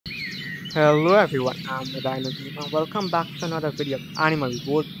Hello everyone, I'm the Dino King and welcome back to another video of Animal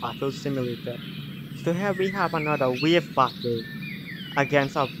World Battle Simulator. So here we have another wave battle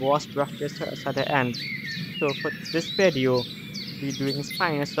against our boss Brachiosaurus at the end. So for this video, we're doing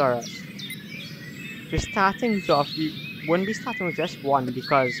Spinosaurus. So starting off, we won't be starting with just one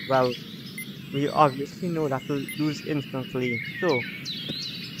because, well, we obviously know that we'll lose instantly. So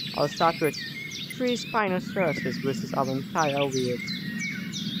I'll start with 3 Spinosauruses versus our entire wave.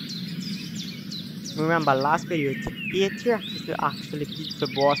 Remember, last video it took 8 reactors to actually beat the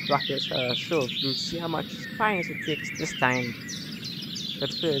boss Brachiosaurus, so we'll see how much spines it takes this time.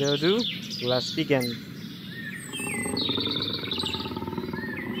 Without further ado, let's begin.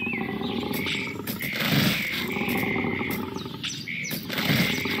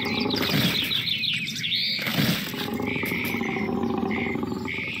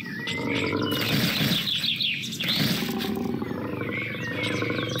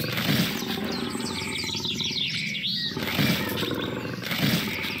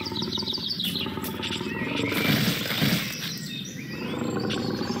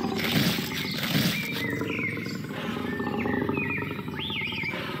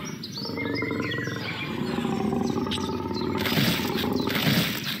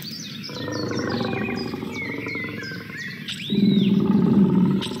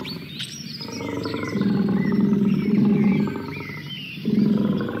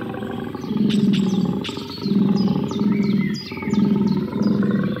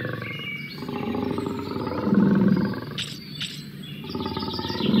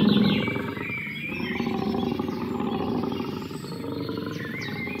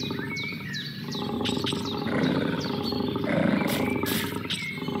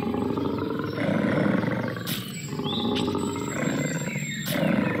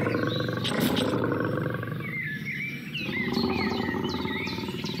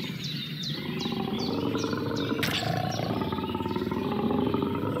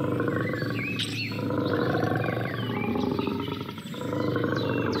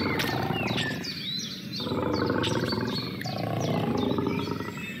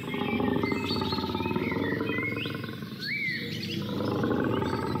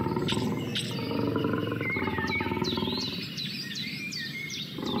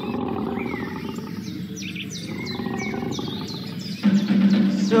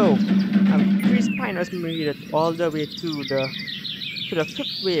 So, 3 Spinos made it all the way to the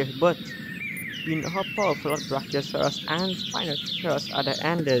 5th wave, but we know how powerful Brachiosaurus and Spinosaurus at the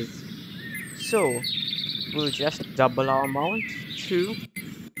end is. So, we'll just double our amount to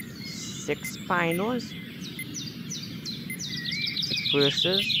 6 Spinos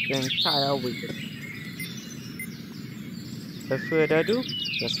versus the entire wave. Without further ado,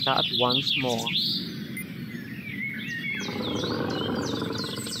 let's start once more.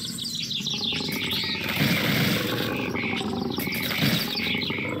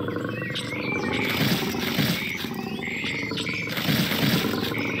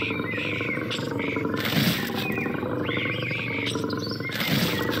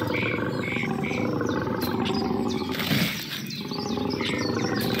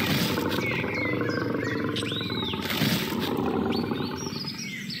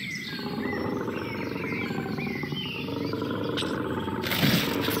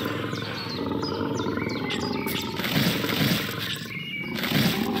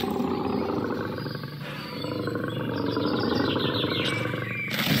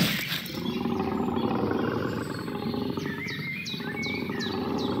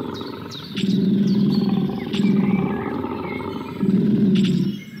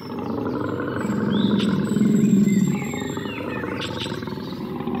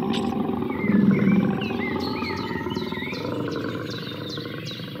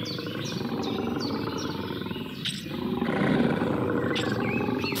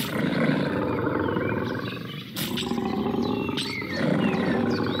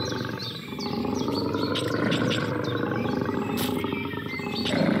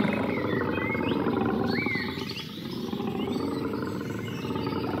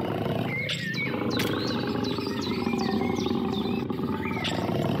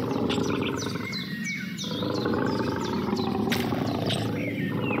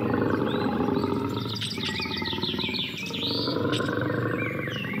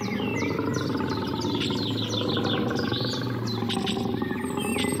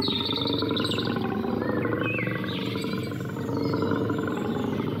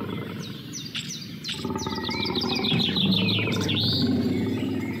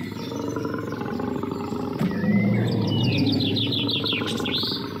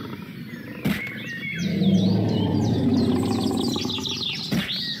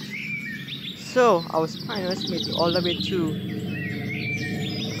 So our Spinos made it all the way to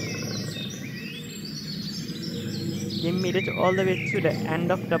they made it all the way to the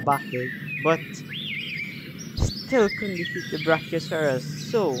end of the battle, but still couldn't defeat the Brachiosaurus.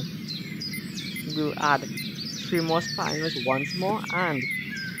 So we'll add 3 more Spinos once more, and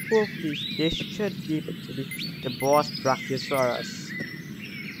hopefully they should be able to defeat the boss Brachiosaurus.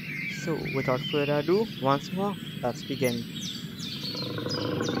 So without further ado, once more, let's begin.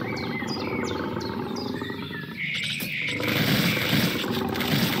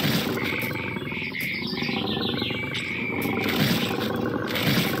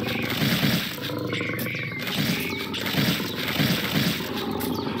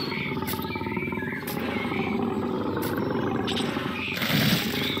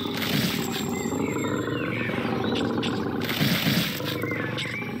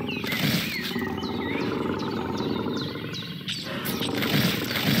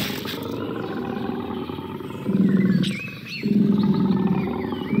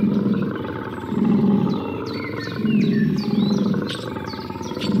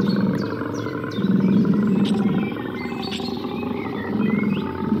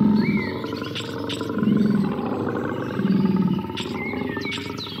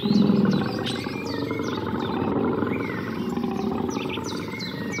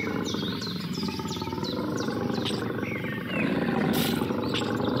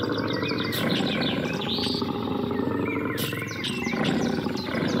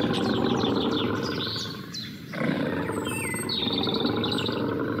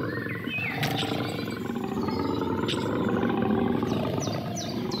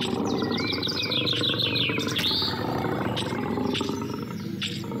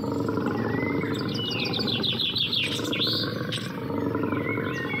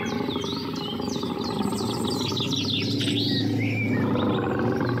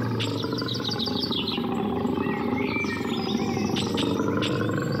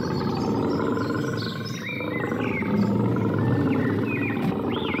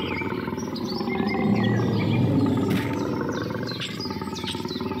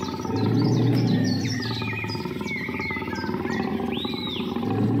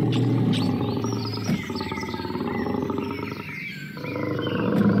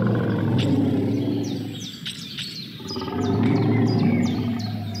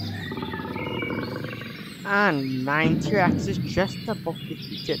 And 9T-Rex is just about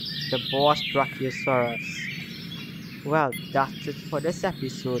defeated the boss Brachiosaurus. Well, that's it for this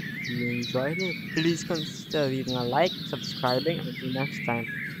episode. If you enjoyed it, please consider leaving a like, subscribing, and until next time,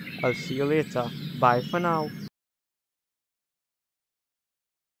 I'll see you later. Bye for now.